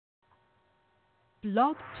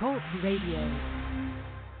Blog Talk Radio.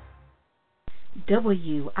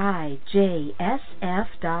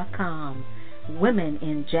 WIJSF.com. Women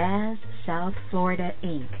in Jazz South Florida,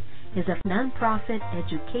 Inc. is a nonprofit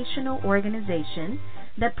educational organization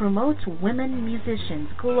that promotes women musicians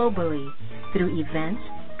globally through events,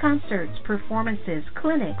 concerts, performances,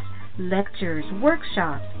 clinics, lectures,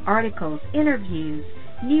 workshops, articles, interviews,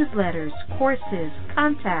 newsletters, courses,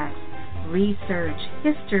 contacts, research,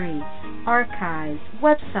 history, archives,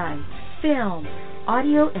 websites, film,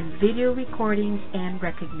 audio and video recordings, and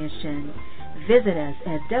recognition. Visit us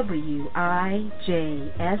at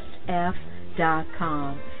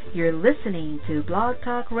WIJSF.com. You're listening to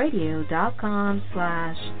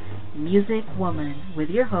blogtalkradio.com/musicwoman with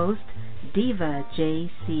your host, Diva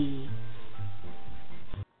JC.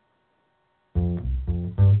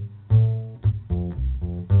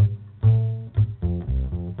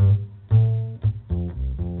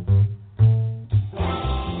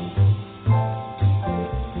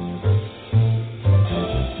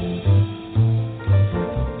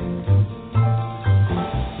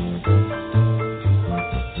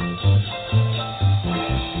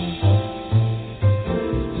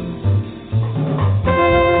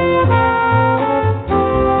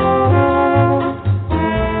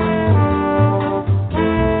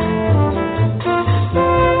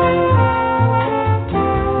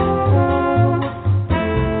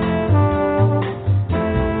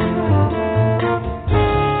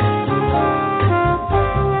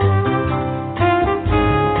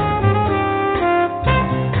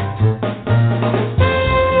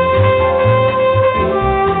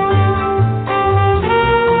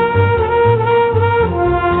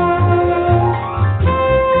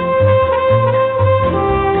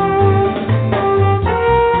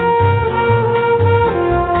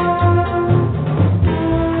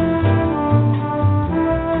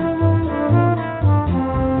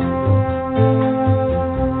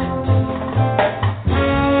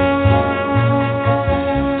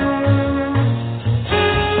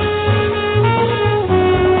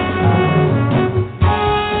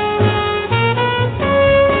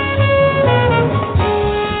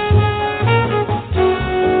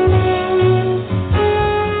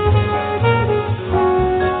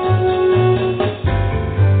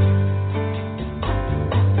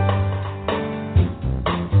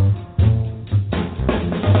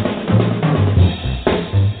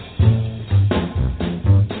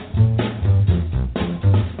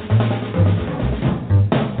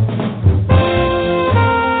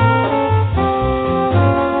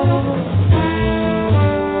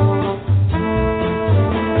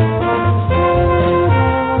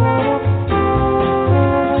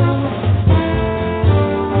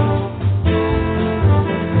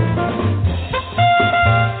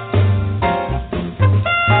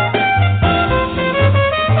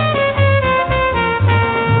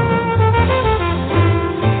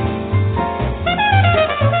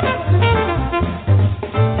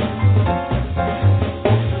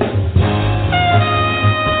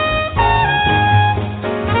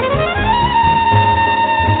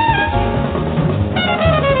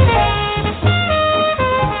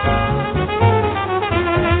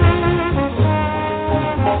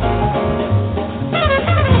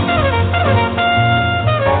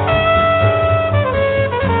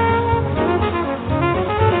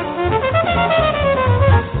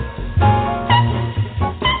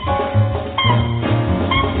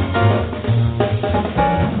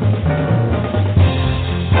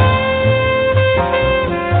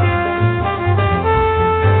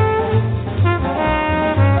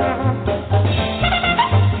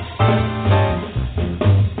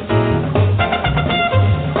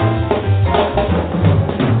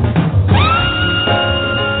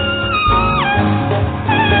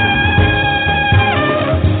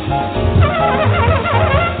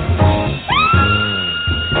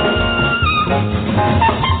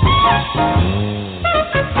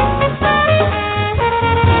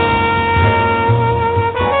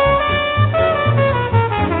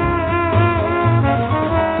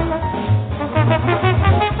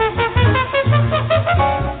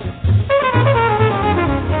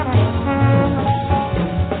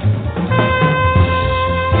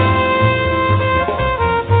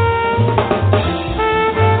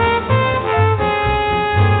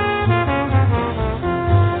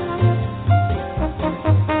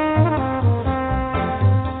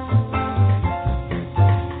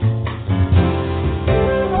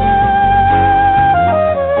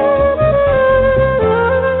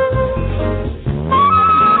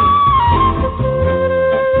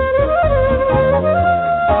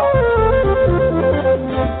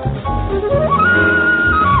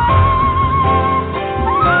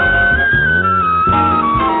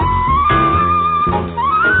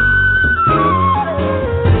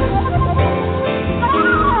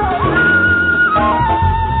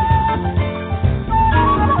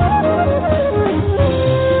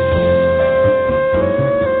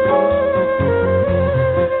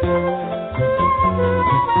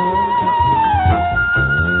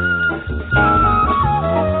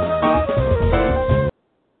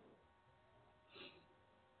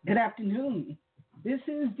 Good afternoon. This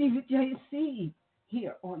is Diva JC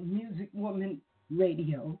here on Music Woman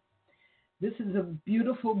Radio. This is a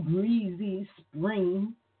beautiful, breezy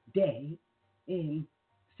spring day in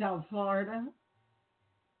South Florida.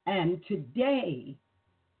 And today,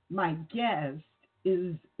 my guest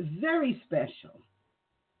is very special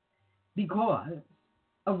because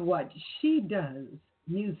of what she does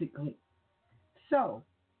musically. So,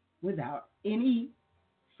 without any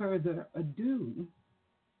further ado,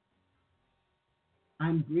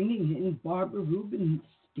 I'm bringing in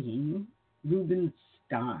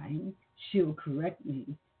Rubenstein. She'll correct me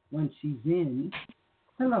once she's in.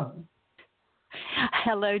 Hello.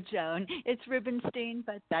 Hello, Joan. It's Rubenstein,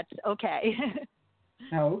 but that's okay.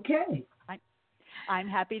 Okay. I'm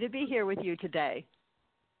happy to be here with you today.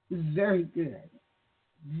 Very good.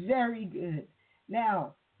 Very good.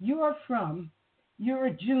 Now, you're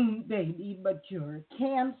a June baby, but you're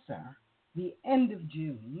Cancer, the end of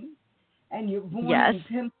June, and you're born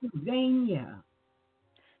in Pennsylvania.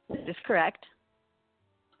 That is correct.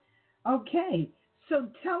 Okay. So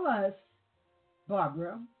tell us,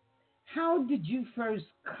 Barbara, how did you first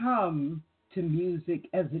come to music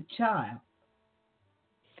as a child?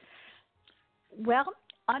 Well,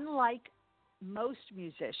 unlike most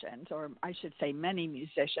musicians, or I should say many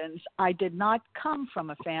musicians, I did not come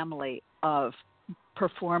from a family of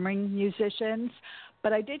performing musicians,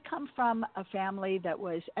 but I did come from a family that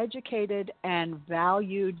was educated and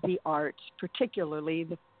valued the arts, particularly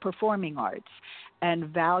the performing arts, and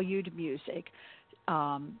valued music.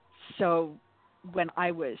 So when I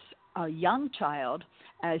was a young child,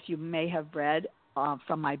 as you may have read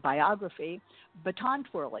from my biography, baton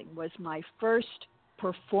twirling was my first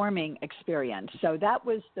performing experience. So that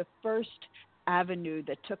was the first avenue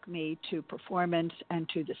that took me to performance and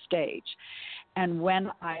to the stage. And when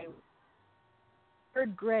I was in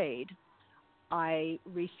third grade, I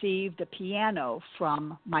received a piano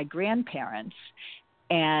from my grandparents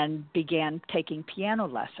and began taking piano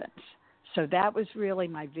lessons. So that was really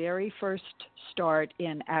my very first start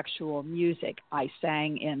in actual music. I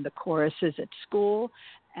sang in the choruses at school,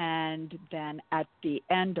 and then at the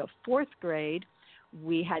end of fourth grade,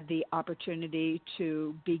 we had the opportunity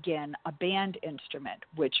to begin a band instrument,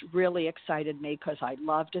 which really excited me because I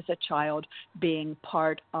loved as a child being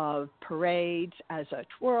part of parades as a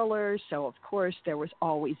twirler. So, of course, there was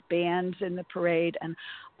always bands in the parade, and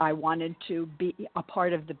I wanted to be a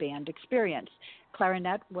part of the band experience.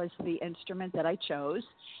 Clarinet was the instrument that I chose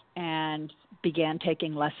and began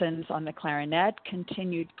taking lessons on the clarinet,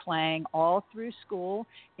 continued playing all through school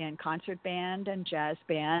in concert band and jazz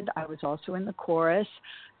band. I was also in the chorus.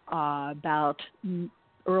 About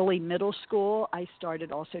early middle school, I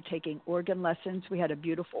started also taking organ lessons. We had a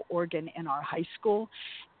beautiful organ in our high school,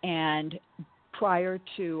 and prior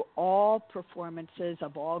to all performances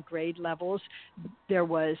of all grade levels, there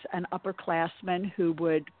was an upperclassman who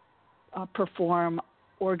would perform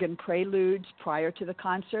organ preludes prior to the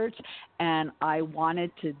concerts, and I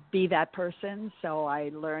wanted to be that person, so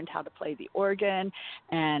I learned how to play the organ,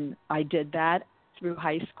 and I did that through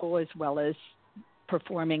high school as well as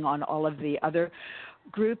performing on all of the other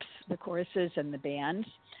groups, the choruses and the bands.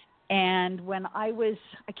 And when I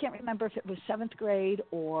can't remember if it was 7th grade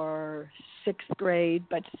or 6th grade,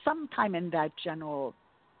 but sometime in that general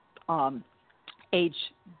age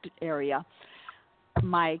area,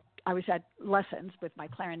 I was at lessons with my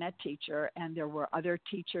clarinet teacher, and there were other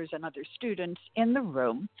teachers and other students in the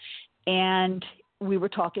room, and we were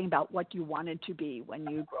talking about what you wanted to be when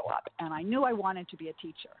you grow up. And I knew I wanted to be a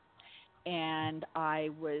teacher, and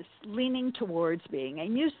I was leaning towards being a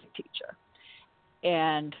music teacher.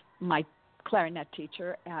 And my clarinet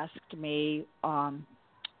teacher asked me,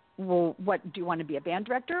 well, what do you want to be, a band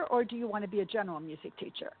director, or do you want to be a general music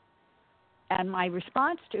teacher? And my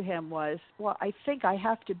response to him was, well, I think I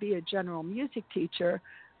have to be a general music teacher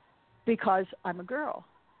because I'm a girl.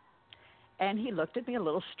 And he looked at me a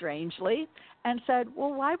little strangely and said,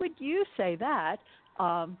 well, why would you say that?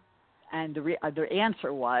 And the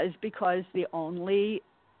answer was because the only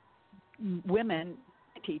women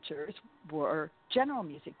teachers were general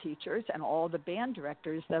music teachers, and all the band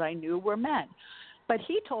directors that I knew were men. But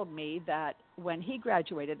he told me that when he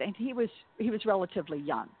graduated, and he was relatively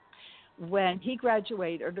young, when he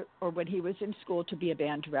graduated or when he was in school to be a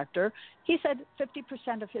band director, he said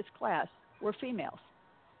 50% of his class were females.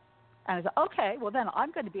 And I said, okay, well then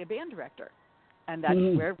I'm going to be a band director. And that's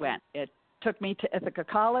where it went. It took me to Ithaca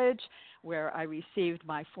College, where I received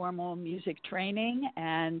my formal music training,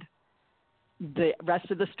 and the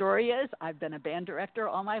rest of the story is I've been a band director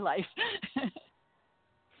all my life.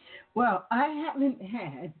 Well, I haven't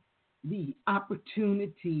had the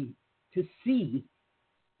opportunity to see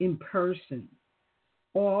in person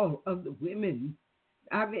all of the women.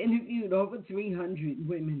 I've interviewed over 300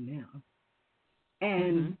 women now.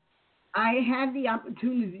 And I had the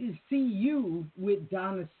opportunity to see you with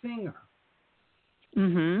Donna Singer.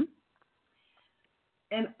 Mm-hmm.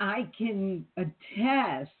 And I can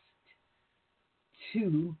attest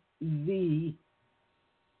to the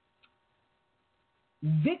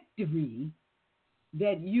victory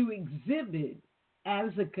that you exhibit as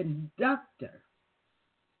a conductor.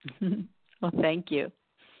 Well, thank you.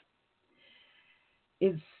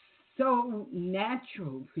 It's so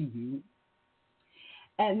natural for you.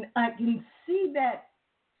 And I can see that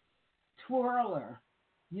twirler.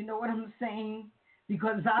 You know what I'm saying?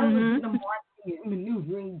 Because I was in a marching and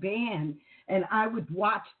maneuvering band, and I would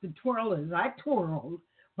watch the twirlers. I twirled,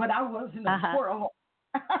 but I wasn't a twirler.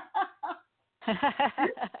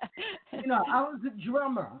 You know, I was a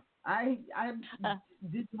drummer. I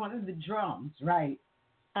did one of the drums, right?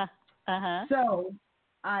 So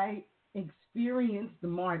I experienced the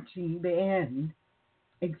marching band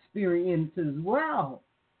experience as well.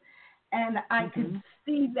 And I could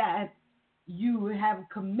see that you have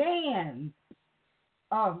command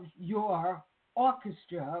of your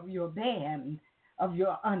orchestra, of your band, of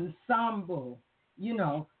your ensemble. You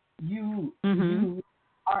know, you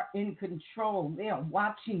are in control. They are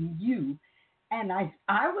watching you. And I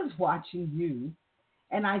was watching you,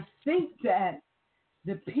 and I think that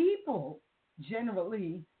the people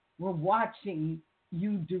generally were watching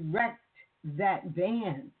you direct that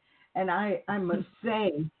band. And I must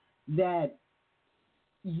say that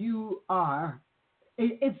you are,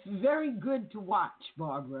 it's very good to watch,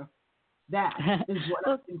 Barbara. That is what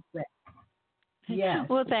I can say. Yes.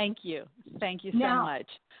 Well, thank you. Thank you so much.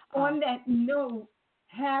 On that note,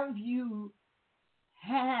 have you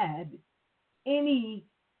had any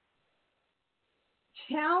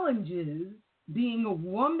challenges being a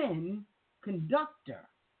woman conductor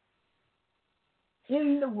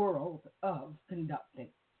in the world of conducting?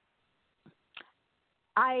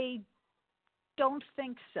 I don't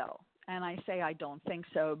think so. And I say I don't think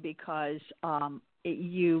so because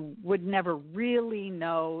you would never really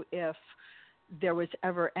know if there was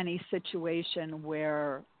ever any situation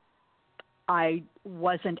where I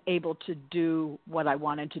wasn't able to do what I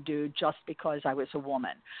wanted to do just because I was a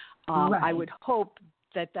woman. Right. I would hope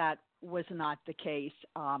that that was not the case.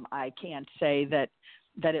 I can't say that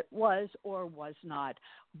it was or was not.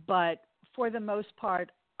 But for the most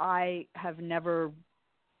part, I have never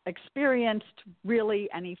experienced really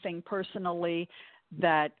anything personally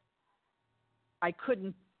that I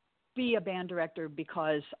couldn't be a band director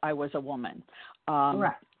because I was a woman.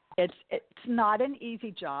 Right. It's not an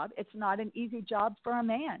easy job. It's not an easy job for a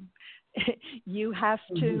man. You have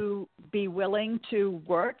to be willing to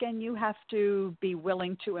work, and you have to be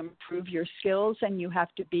willing to improve your skills, and you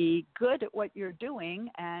have to be good at what you're doing,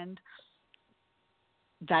 and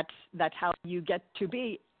that's how you get to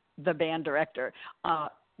be the band director,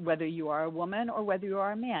 whether you are a woman or whether you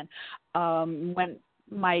are a man. When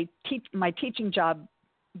my teaching job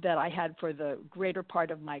that I had for the greater part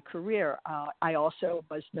of my career, I also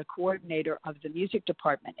was the coordinator of the music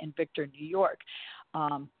department in Victor, New York.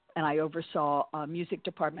 And I oversaw a music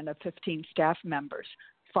department of 15 staff members.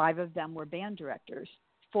 5 of them were band directors.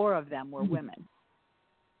 4 of them were women.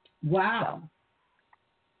 Wow. So.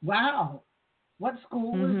 Wow. What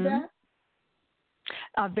school was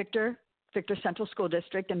that? Victor Central School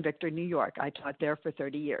District in Victor, New York. I taught there for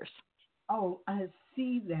 30 years. Oh, I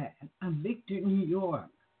see that. Victor, New York.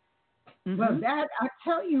 Well, that I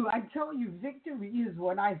tell you, victory is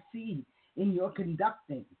what I see in your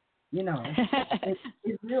conducting. You know,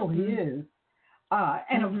 it really is.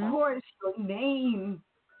 And of course, your name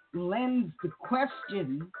lends the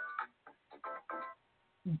question: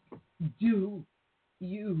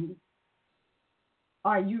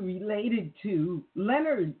 are you related to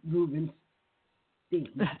Leonard Rubenstein?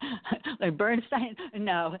 Like Bernstein?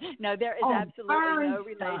 No, there is absolutely no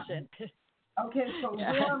relation. Okay, so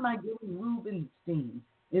where am I getting Rubenstein?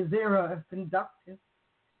 Is there a conductor?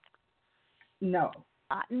 No.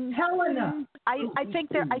 Helena. I think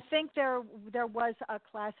there was a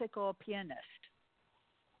classical pianist.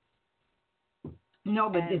 No,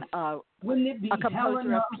 but wouldn't it be a composer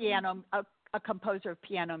Helena? of piano? A composer of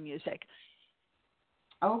piano music.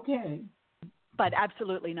 Okay. But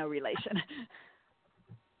absolutely no relation.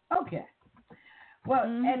 Okay. Well,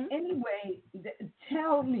 and anyway,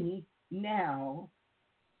 tell me now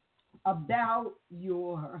about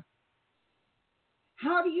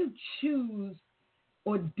how do you choose,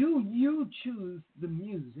 or do you choose the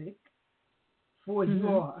music for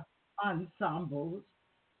your ensembles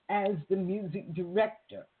as the music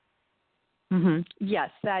director? Yes,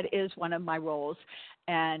 that is one of my roles,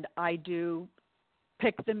 and I do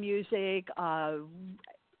pick the music.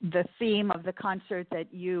 The theme of the concert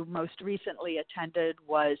that you most recently attended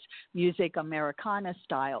was music Americana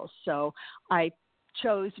style. So I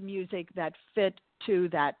chose music that fit to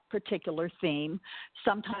that particular theme.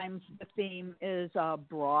 Sometimes the theme is a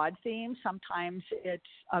broad theme. Sometimes it's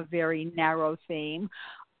a very narrow theme.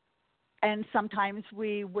 And sometimes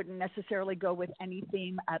we wouldn't necessarily go with any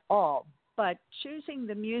theme at all. But choosing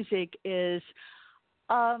the music is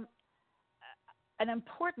an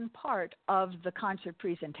important part of the concert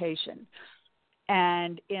presentation.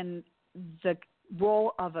 And in the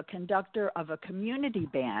role of a conductor of a community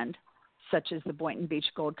band, such as the Boynton Beach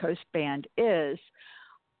Gold Coast Band is,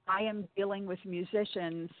 I am dealing with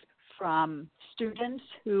musicians from students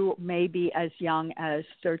who may be as young as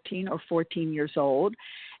 13 or 14 years old,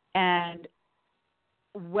 and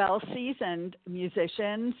well-seasoned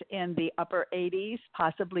musicians in the upper 80s,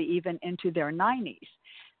 possibly even into their 90s,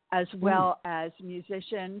 as well as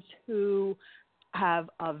musicians who have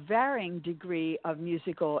a varying degree of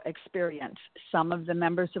musical experience. Some of the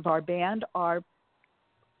members of our band are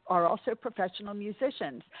also professional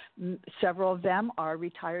musicians. Several of them are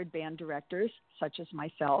retired band directors, such as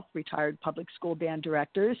myself, retired public school band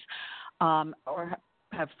directors, or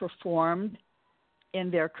have performed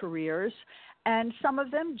in their careers. And some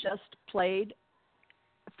of them just played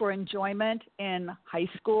for enjoyment in high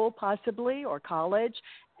school, possibly, or college,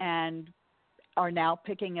 and are now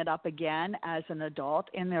picking it up again as an adult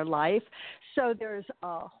in their life. So there's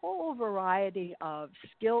a whole variety of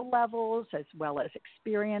skill levels as well as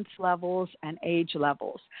experience levels and age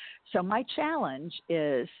levels. So my challenge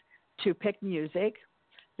is to pick music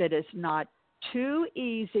that is not too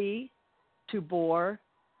easy to bore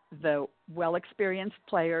the well-experienced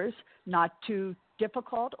players, not too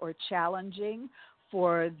difficult or challenging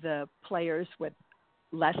for the players with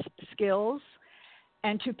less skills,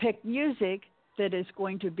 and to pick music that is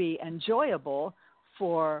going to be enjoyable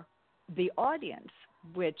for the audience,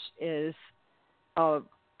 which is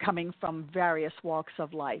coming from various walks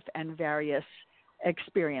of life and various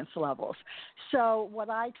experience levels. So what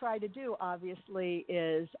I try to do, obviously,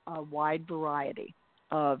 is a wide variety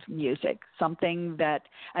of music, something that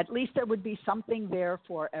at least there would be something there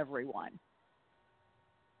for everyone.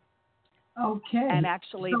 Okay. And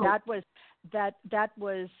actually, that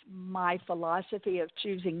was my philosophy of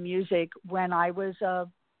choosing music when I was a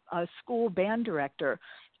school band director.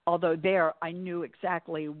 Although there I knew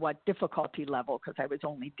exactly what difficulty level because I was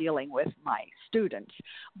only dealing with my students.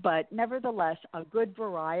 But nevertheless, a good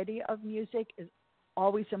variety of music is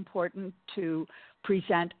always important to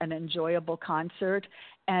present an enjoyable concert,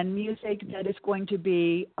 and music that is going to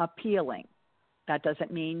be appealing. That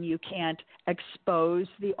doesn't mean you can't expose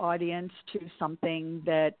the audience to something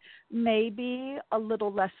that may be a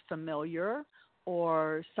little less familiar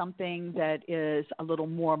or something that is a little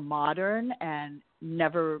more modern and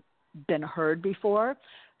never been heard before.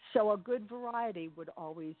 So a good variety would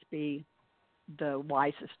always be the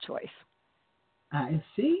wisest choice. I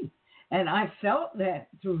see. And I felt that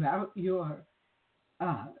throughout your,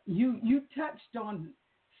 you touched on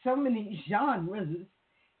so many genres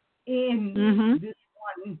in this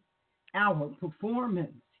 1 hour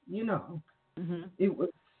performance. You know, it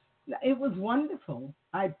was wonderful.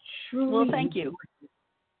 I truly. Well, thank you.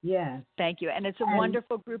 Yes. Thank you. And it's a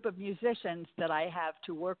wonderful group of musicians that I have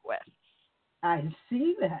to work with. I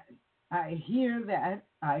see that. I hear that.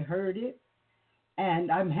 I heard it.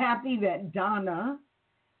 And I'm happy that Donna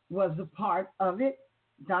was a part of it.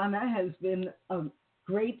 Donna has been a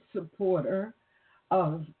great supporter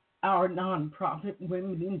of our nonprofit,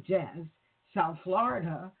 Women in Jazz South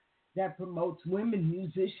Florida, that promotes women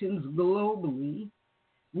musicians globally.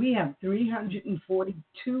 We have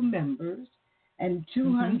 342 members, and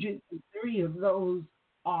 203 of those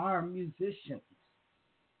are musicians.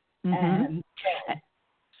 And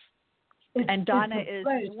Donna is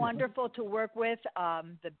wonderful to work with.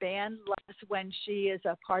 The band loves when she is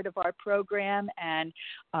a part of our program, and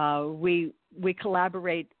we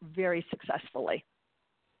collaborate very successfully.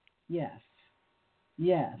 Yes,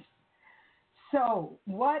 yes. So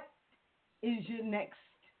what is your next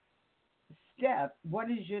step? What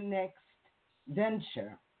is your next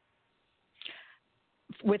venture?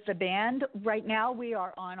 With the band, right now we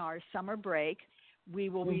are on our summer break. We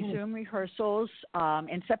will resume rehearsals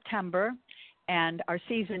in September, and our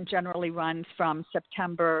season generally runs from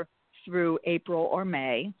September through April or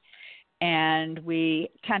May. And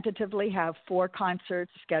we tentatively have 4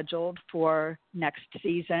 concerts scheduled for next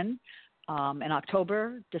season in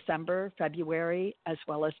October, December, February, as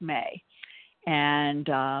well as May. And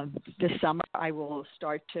this summer I will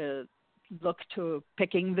start to look to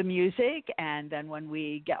picking the music, and then when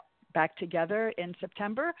we get back together in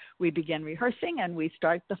September, we begin rehearsing and we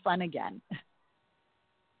start the fun again.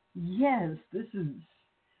 Yes, this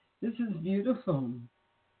is beautiful.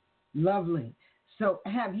 Lovely. So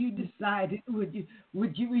have you decided,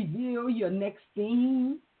 would you reveal your next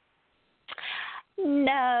theme?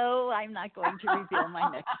 No, I'm not going to reveal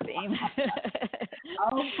my next theme.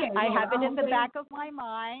 Okay. I Well, have it in the back of my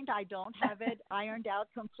mind. I don't have it ironed out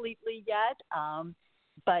completely yet,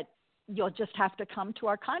 but you'll just have to come to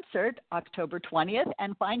our concert October 20th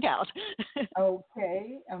and find out.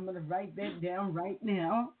 Okay, I'm going to write that down right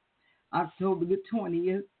now, October the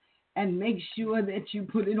 20th, and make sure that you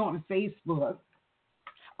put it on Facebook.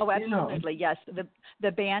 Oh, absolutely, yes.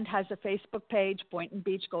 The band has a Facebook page, Boynton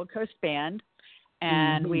Beach Gold Coast Band,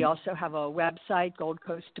 and we also have a website,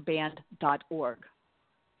 goldcoastband.org.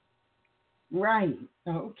 Right,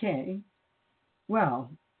 okay.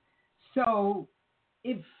 Well, so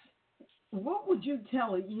what would you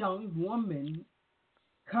tell a young woman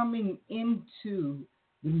coming into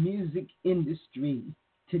the music industry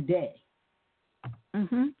today?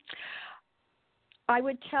 Mm-hmm. I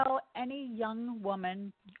would tell any young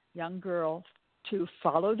woman, young girl, to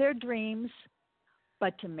follow their dreams,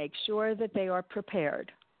 but to make sure that they are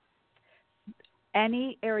prepared.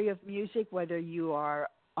 Any area of music, whether you are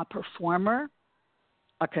a performer,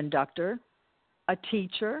 a conductor, a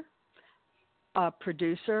teacher, a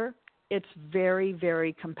producer, it's very,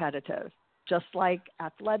 very competitive. Just like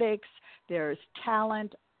athletics, there's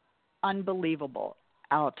talent unbelievable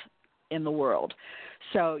out in the world.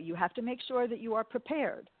 So you have to make sure that you are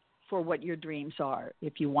prepared for what your dreams are.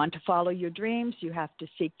 If you want to follow your dreams, you have to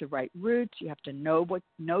seek the right routes. You have to know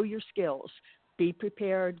your skills. Be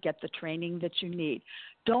prepared, get the training that you need.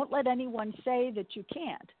 Don't let anyone say that you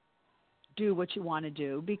can't do what you want to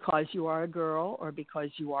do because you are a girl or because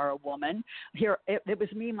you are a woman. Here, it was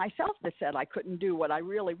me myself that said I couldn't do what I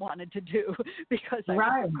really wanted to do because I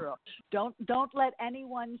was a girl. Don't let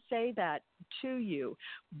anyone say that to you,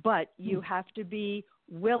 but you have to be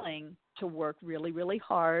willing to work really, really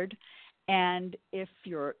hard. And if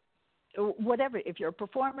you're a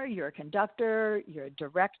performer, you're a conductor, you're a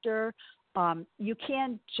director, you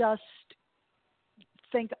can't just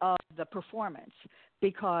think of the performance,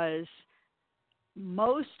 because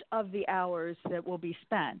most of the hours that will be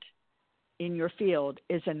spent in your field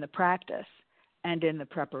is in the practice and in the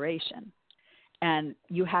preparation. And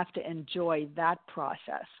you have to enjoy that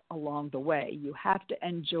process along the way. You have to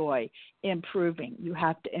enjoy improving. You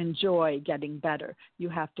have to enjoy getting better. You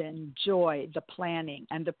have to enjoy the planning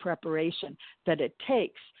and the preparation that it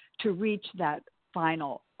takes to reach that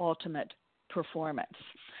final, ultimate performance.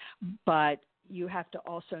 But you have to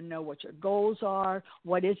also know what your goals are.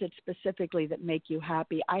 What is it specifically that make you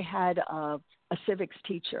happy? I had a civics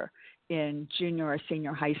teacher in junior or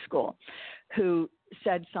senior high school who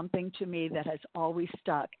said something to me that has always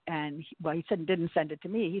stuck. And he didn't send it to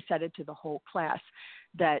me. He said it to the whole class,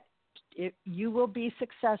 that you will be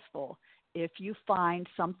successful if you find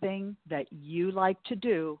something that you like to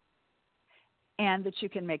do and that you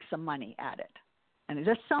can make some money at it. And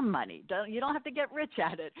just some money. You don't have to get rich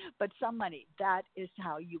at it, but some money. That is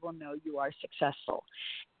how you will know you are successful.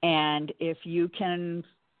 And if you can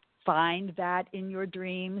find that in your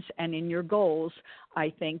dreams and in your goals,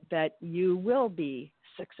 I think that you will be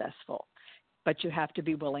successful. But you have to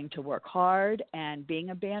be willing to work hard, and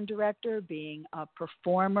being a band director, being a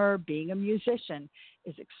performer, being a musician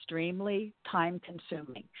is extremely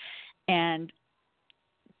time-consuming. And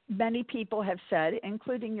many people have said,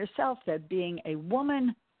 including yourself, that being a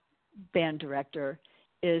woman band director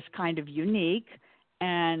is kind of unique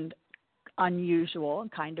and unusual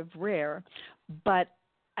and kind of rare. But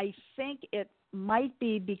I think it might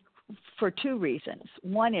be for two reasons.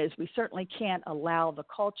 One is we certainly can't allow the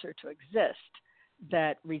culture to exist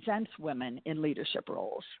that resents women in leadership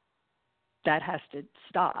roles. That has to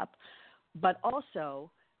stop. But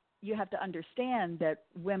also, you have to understand that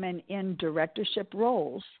women in directorship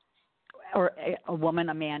roles, or a woman,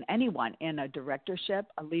 a man, anyone in a directorship,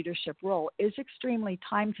 a leadership role, is extremely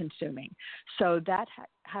time-consuming. So that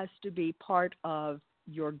has to be part of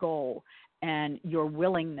your goal and your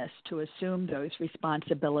willingness to assume those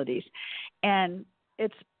responsibilities. And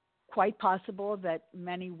it's quite possible that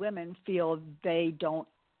many women feel they don't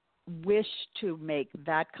wish to make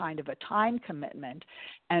that kind of a time commitment,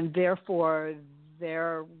 and therefore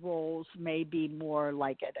their roles may be more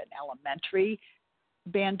like at an elementary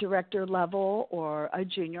band director level or a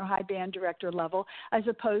junior high band director level, as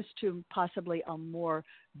opposed to possibly a more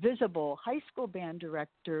visible high school band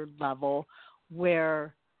director level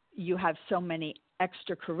where you have so many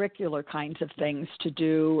extracurricular kinds of things to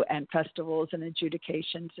do and festivals and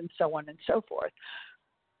adjudications and so on and so forth.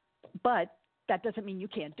 But that doesn't mean you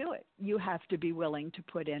can't do it. You have to be willing to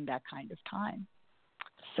put in that kind of time.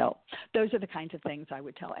 So those are the kinds of things I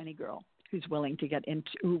would tell any girl who's willing to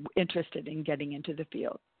interested in getting into the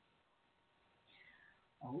field.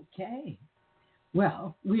 Okay.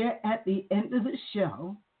 Well, we're at the end of the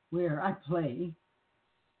show where I play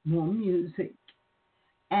more music.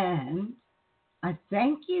 And I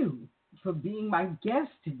thank you for being my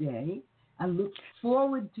guest today. I look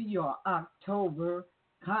forward to your October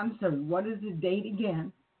concert. What is the date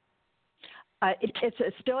again?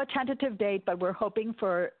 It's still a tentative date, but we're hoping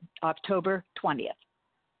for October 20th.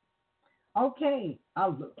 Okay,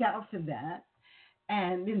 I'll look out for that.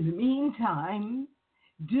 And in the meantime,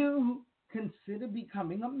 do consider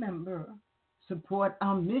becoming a member. Support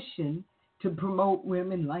our mission to promote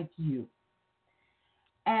women like you.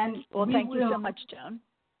 And well, thank you so much, Joan.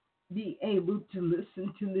 Be able to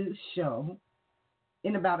listen to this show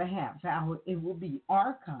in about a half hour. It will be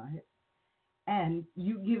archived. And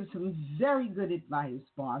you give some very good advice,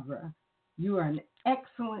 Barbara. You are an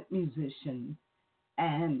excellent musician.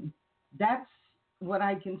 And that's what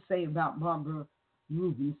I can say about Barbara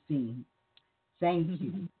Rubenstein. Thank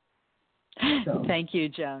you. So, thank you,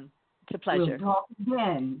 Joan. It's a pleasure. We'll talk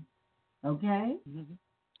again. Okay?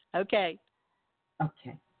 Okay.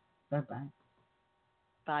 Okay. Bye-bye.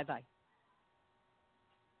 Bye-bye.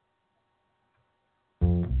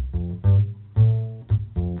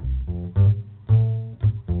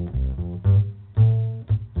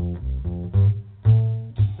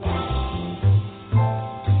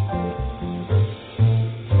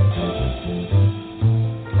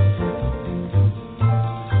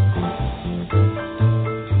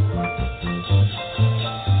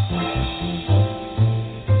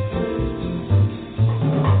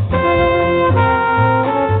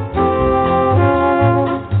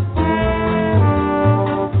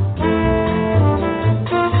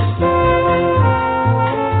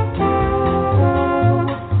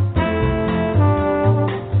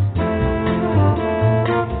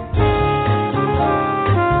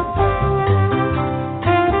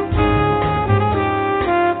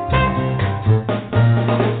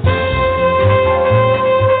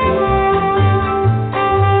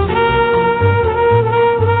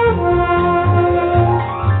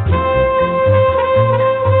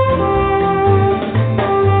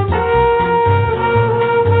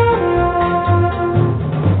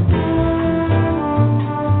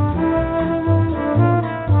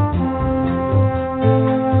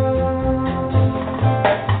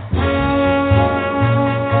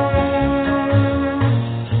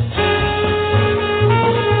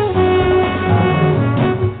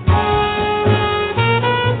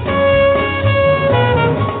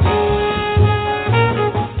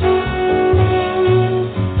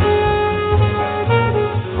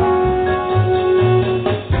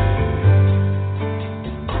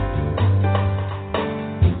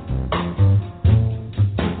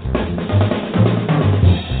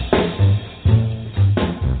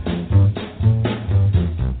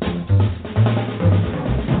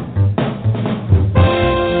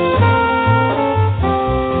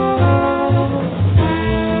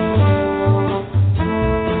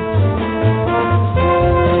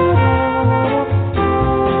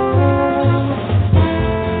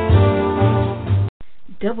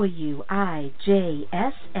 WIJSF.com.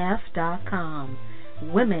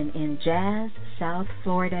 Women in Jazz South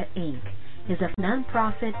Florida, Inc. is a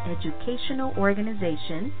nonprofit educational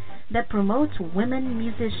organization that promotes women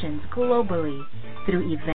musicians globally through events